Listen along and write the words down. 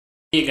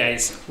Hey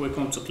guys,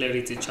 welcome to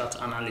Clarity Chart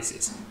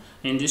Analysis.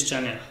 In this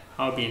channel,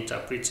 I'll be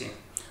interpreting,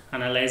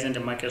 analyzing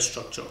the market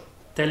structure,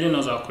 telling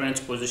us our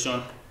current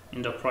position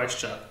in the price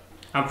chart,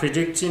 and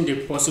predicting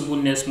the possible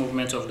next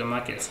movement of the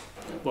market.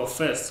 But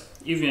first,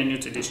 if you're new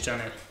to this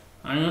channel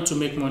and you want to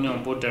make money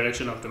on both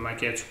directions of the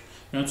market,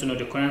 you want to know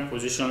the current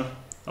position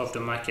of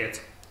the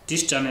market,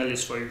 this channel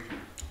is for you.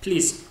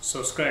 Please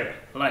subscribe,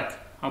 like,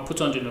 and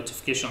put on the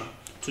notification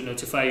to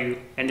notify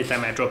you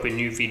anytime I drop a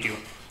new video.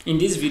 In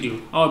this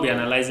video, I'll be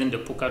analyzing the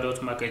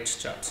Polkadot market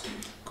chart.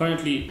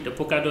 Currently, the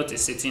Polkadot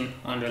is sitting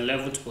on the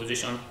leveled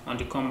position on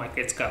the coin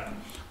market cap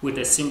with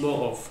a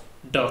symbol of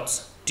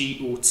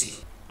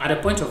DOT. At the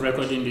point of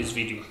recording this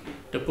video,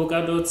 the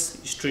Polkadot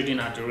is trading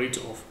at the rate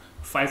of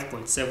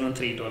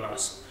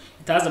 $5.73.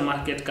 It has a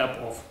market cap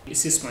of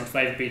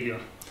 6.5 billion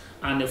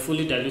and a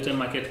fully diluted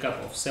market cap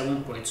of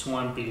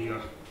 7.1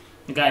 billion.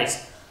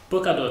 Guys,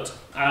 Polkadot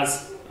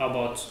has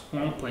about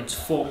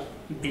 1.4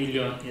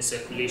 billion in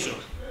circulation.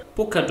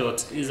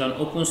 Polkadot is an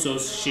open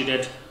source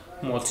sharded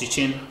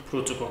multi-chain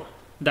protocol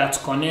that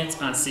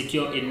connects and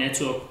secures a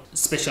network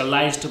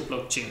specialized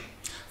blockchain,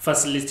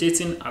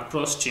 facilitating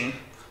across-chain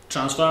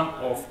transfer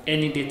of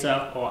any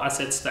data or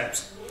asset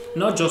types,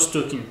 not just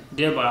token,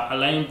 thereby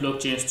allowing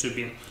blockchains to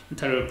be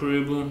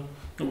interoperable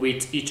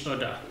with each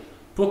other.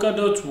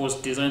 Polkadot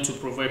was designed to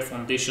provide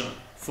foundation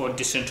for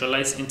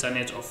decentralized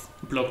internet of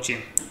blockchain,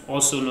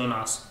 also known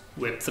as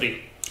Web3.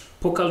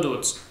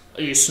 Polkadot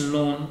is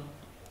known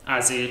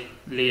as a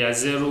layer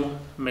 0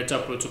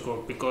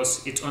 metaprotocol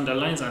because it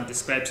underlines and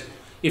describes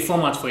a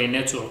format for a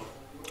network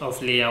of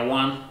layer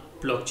 1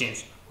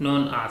 blockchains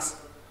known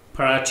as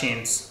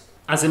parachains.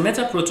 As a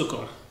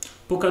metaprotocol,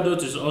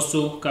 Polkadot is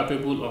also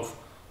capable of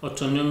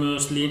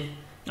autonomously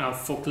and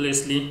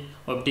forklessly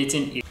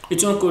updating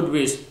its own code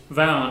base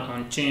via an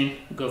on-chain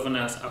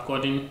governance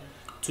according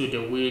to the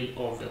will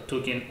of the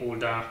token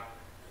holder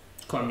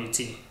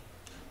committee.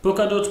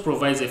 Polkadot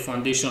provides a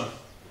foundation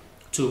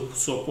to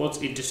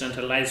support a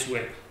decentralized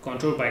web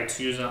controlled by its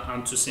user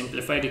and to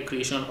simplify the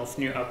creation of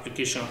new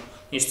application,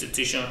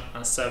 institution,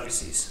 and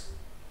services.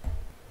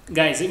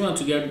 Guys, if you want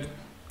to get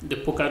the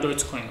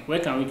Polkadot coin, where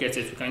can we get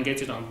it? We can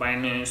get it on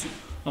Binance,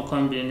 on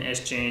Coinbase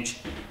Exchange,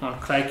 on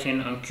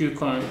Kraken, on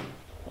Qcoin,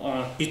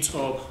 on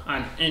GitHub,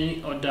 and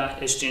any other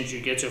exchange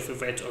you get your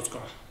favorite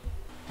altcoin.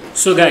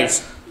 So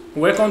guys,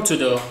 welcome to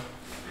the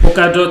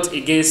Polkadot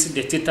against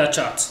the Theta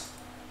chart.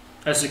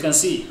 As you can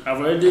see, I've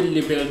already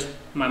labeled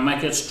my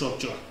market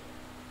structure.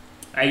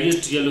 I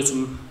used yellow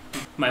to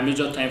my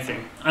major time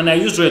frame and I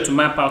used red to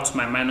map out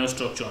my minor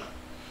structure.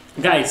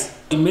 Guys,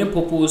 the main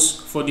purpose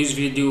for this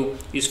video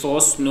is for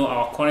us to know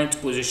our current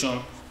position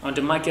on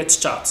the market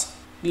chart.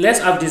 Let's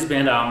have this bear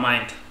in our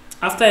mind.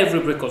 After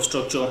every break of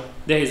structure,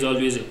 there is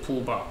always a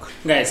pullback.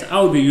 Guys, I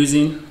will be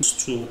using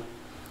this to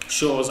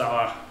show us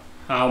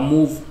our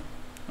move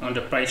on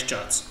the price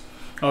chart.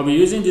 I'll be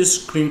using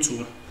this green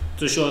tool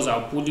to show us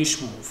our bullish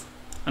move,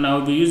 and I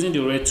will be using the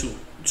red tool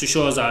to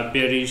show us our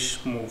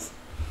bearish move.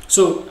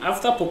 So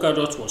after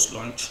Polkadot was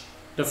launched,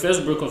 the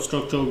first break of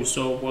structure we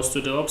saw was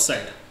to the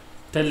upside,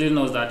 telling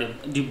us that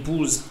the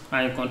bulls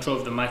are in control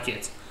of the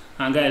market.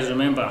 And guys,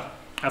 remember,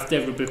 after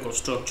every break of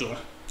structure,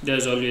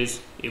 there's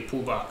always a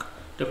pullback.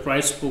 The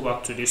price pulled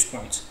back to this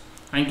point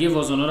and gave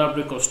us another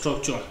break of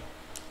structure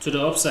to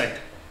the upside,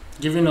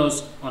 giving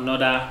us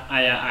another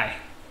higher high.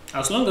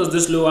 As long as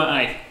this lower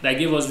high that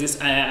gave us this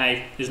higher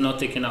high is not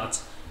taken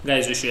out,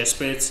 guys, we should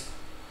expect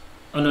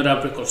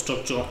another break of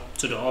structure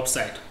to the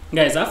upside.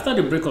 Guys, after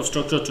the break of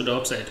structure to the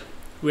upside,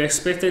 we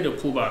expected a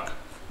pullback,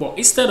 but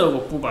instead of a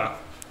pullback,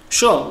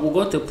 sure, we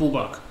got a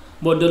pullback,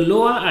 but the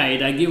lower high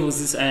that gave us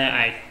this higher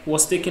high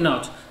was taken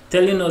out,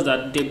 telling us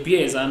that the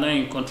bears are now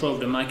in control of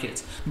the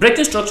market.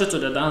 Breaking structure to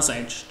the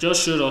downside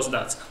just showed us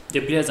that the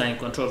bears are in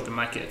control of the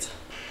market.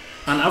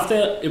 And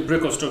after a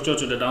break of structure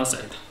to the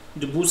downside,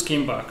 the bulls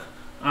came back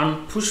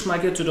and pushed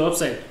market to the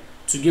upside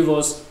to give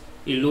us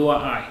a lower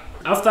high.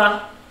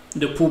 After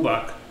the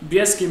pullback,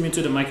 bears came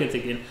into the market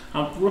again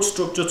and brought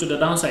structure to the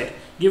downside,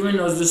 giving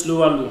us this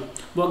lower low.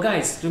 But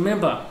guys,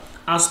 remember,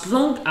 as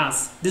long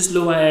as this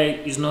lower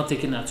high is not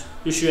taken out,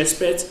 you should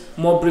expect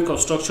more break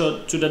of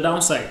structure to the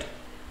downside.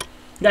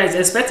 Guys,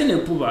 expecting a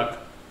pullback,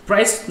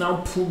 price now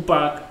pulled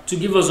back to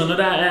give us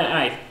another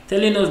high,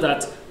 telling us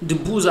that the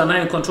bulls are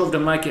now in control of the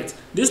market.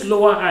 This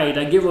lower high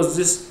that gave us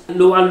this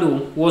lower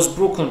low was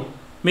broken,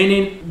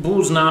 meaning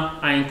bulls now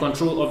are in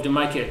control of the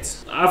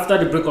market. After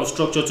the break of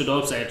structure to the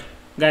upside,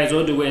 guys,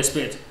 what do we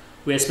expect?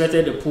 We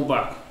expected a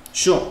pullback.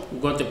 Sure, we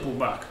got the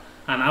pullback.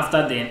 And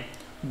after then,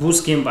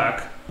 bulls came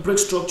back, break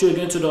structure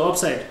again to the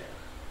upside,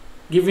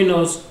 giving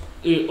us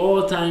a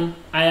all-time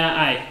higher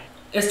high.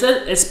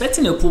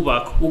 Expecting a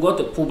pullback, we got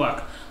a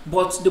pullback.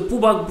 But the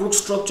pullback broke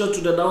structure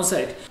to the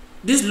downside.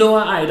 This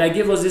lower high that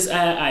gave us this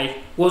higher high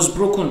was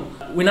broken.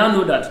 We now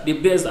know that the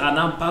bears are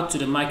now back to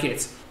the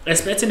market.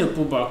 Expecting a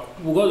pullback,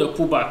 we got a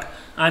pullback.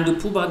 And the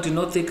pullback did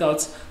not take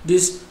out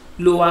this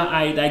lower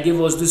high that gave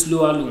us this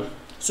lower low.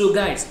 So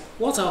guys,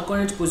 what's our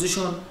current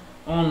position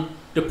on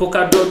the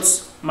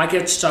Polkadot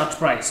market chart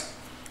price?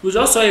 We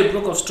just saw a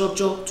break of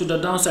structure to the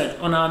downside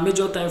on our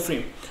major time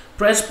frame.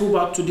 Price pull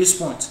back to this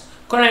point.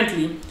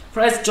 Currently,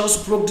 price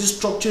just broke this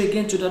structure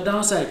again to the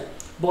downside,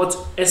 but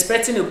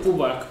expecting a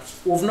pullback.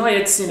 We've not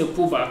yet seen a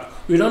pullback.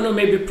 We don't know,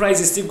 maybe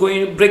price is still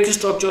going breaking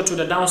structure to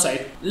the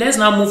downside. Let's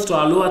now move to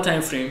our lower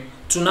time frame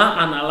to now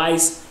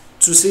analyze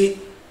to see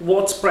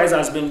what price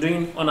has been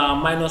doing on our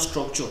minor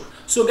structure.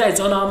 So guys,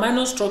 on our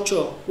minor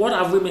structure, what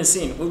have we been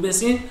seeing? We've been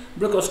seeing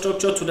break of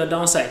structure to the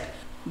downside.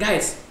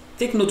 Guys,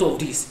 take note of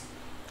this.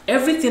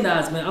 Everything that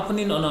has been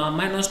happening on our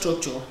minor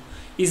structure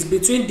is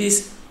between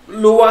this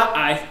lower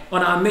high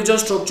on our major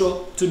structure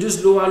to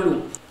this lower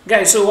low.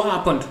 Guys, so what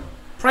happened?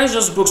 Price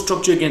just broke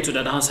structure again to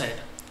the downside,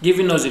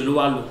 giving us a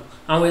lower low,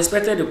 and we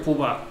expected a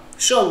pullback.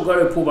 Sure, we got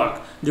a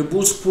pullback. The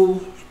bulls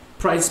pulled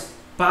price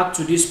back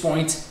to this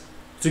point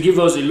to give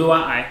us a lower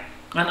high,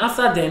 and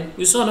after then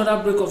we saw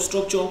another break of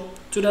structure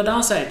to the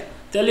downside,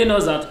 telling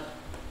us that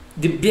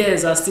the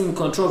bears are still in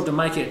control of the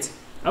market.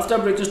 After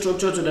breaking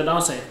structure to the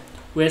downside,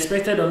 we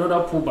expected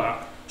another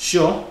pullback.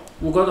 Sure,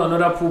 we got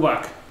another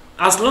pullback.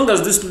 As long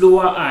as this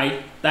lower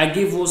high that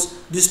gave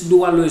us this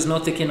lower low is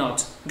not taken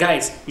out,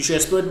 guys, you should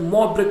expect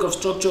more break of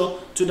structure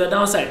to the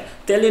downside,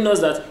 telling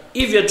us that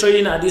if you're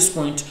trading at this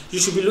point, you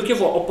should be looking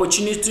for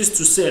opportunities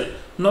to sell,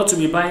 not to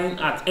be buying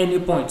at any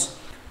point.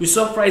 We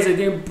saw price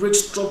again break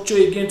structure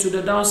again to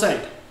the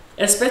downside,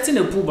 expecting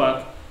a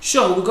pullback.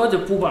 Sure, we got the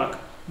pullback,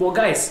 but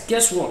guys,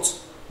 guess what?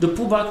 The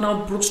pullback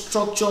now broke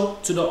structure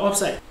to the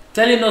upside,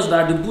 telling us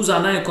that the bulls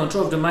are now in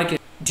control of the market.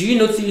 Do you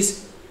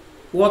notice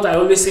what I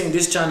always say in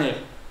this channel?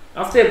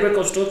 After a break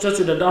of structure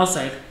to the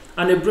downside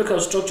and a break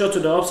of structure to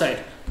the upside,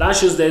 that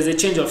shows there is a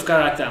change of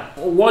character.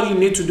 What you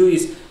need to do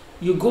is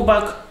you go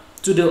back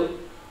to the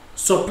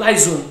supply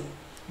zone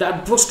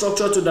that broke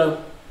structure to the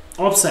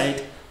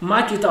upside,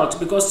 mark it out,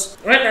 because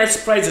when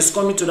next price is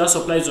coming to that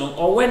supply zone,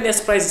 or when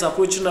next price is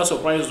approaching that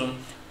supply zone,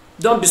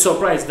 don't be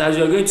surprised that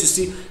you're going to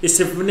see a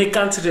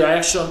significant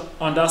reaction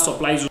on that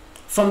supply zone.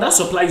 From that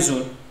supply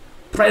zone,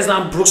 price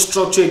now broke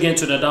structure again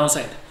to the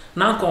downside,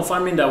 now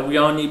confirming that we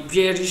are on a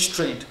bearish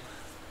trend.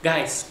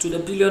 Guys, to the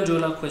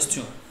billion-dollar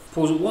question,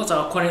 what's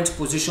our current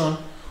position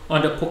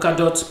on the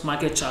Polkadot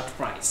market chart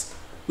price?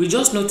 We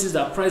just noticed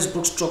that price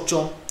broke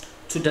structure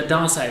to the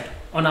downside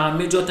on our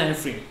major time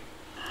frame.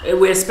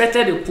 We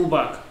expected a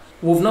pullback.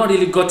 We've not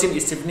really gotten a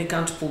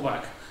significant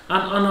pullback.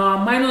 And on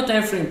our minor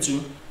time frame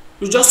too,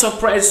 we just saw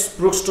price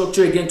broke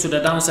structure again to the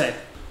downside.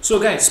 So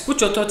guys,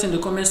 put your thoughts in the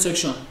comment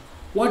section.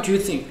 What do you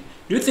think?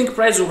 Do you think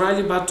price will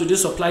rally back to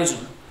this supply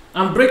zone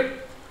and break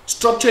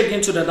structure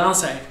again to the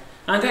downside?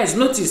 And guys,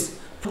 notice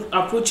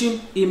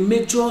approaching a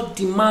major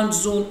demand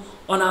zone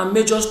on our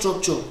major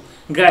structure.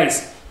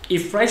 Guys,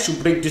 if price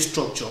should break this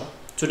structure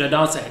to the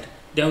downside,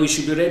 then we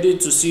should be ready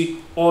to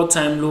see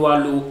all-time lower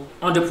low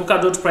on the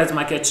Polkadot price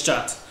market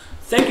chart.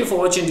 Thank you for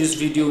watching this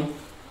video.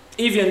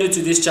 If you're new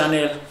to this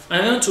channel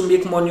and you want to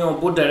make money on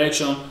both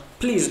directions,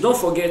 please don't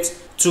forget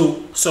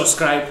to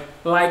subscribe,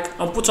 like,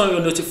 and put on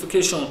your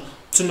notification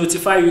to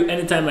notify you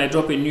anytime I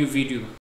drop a new video.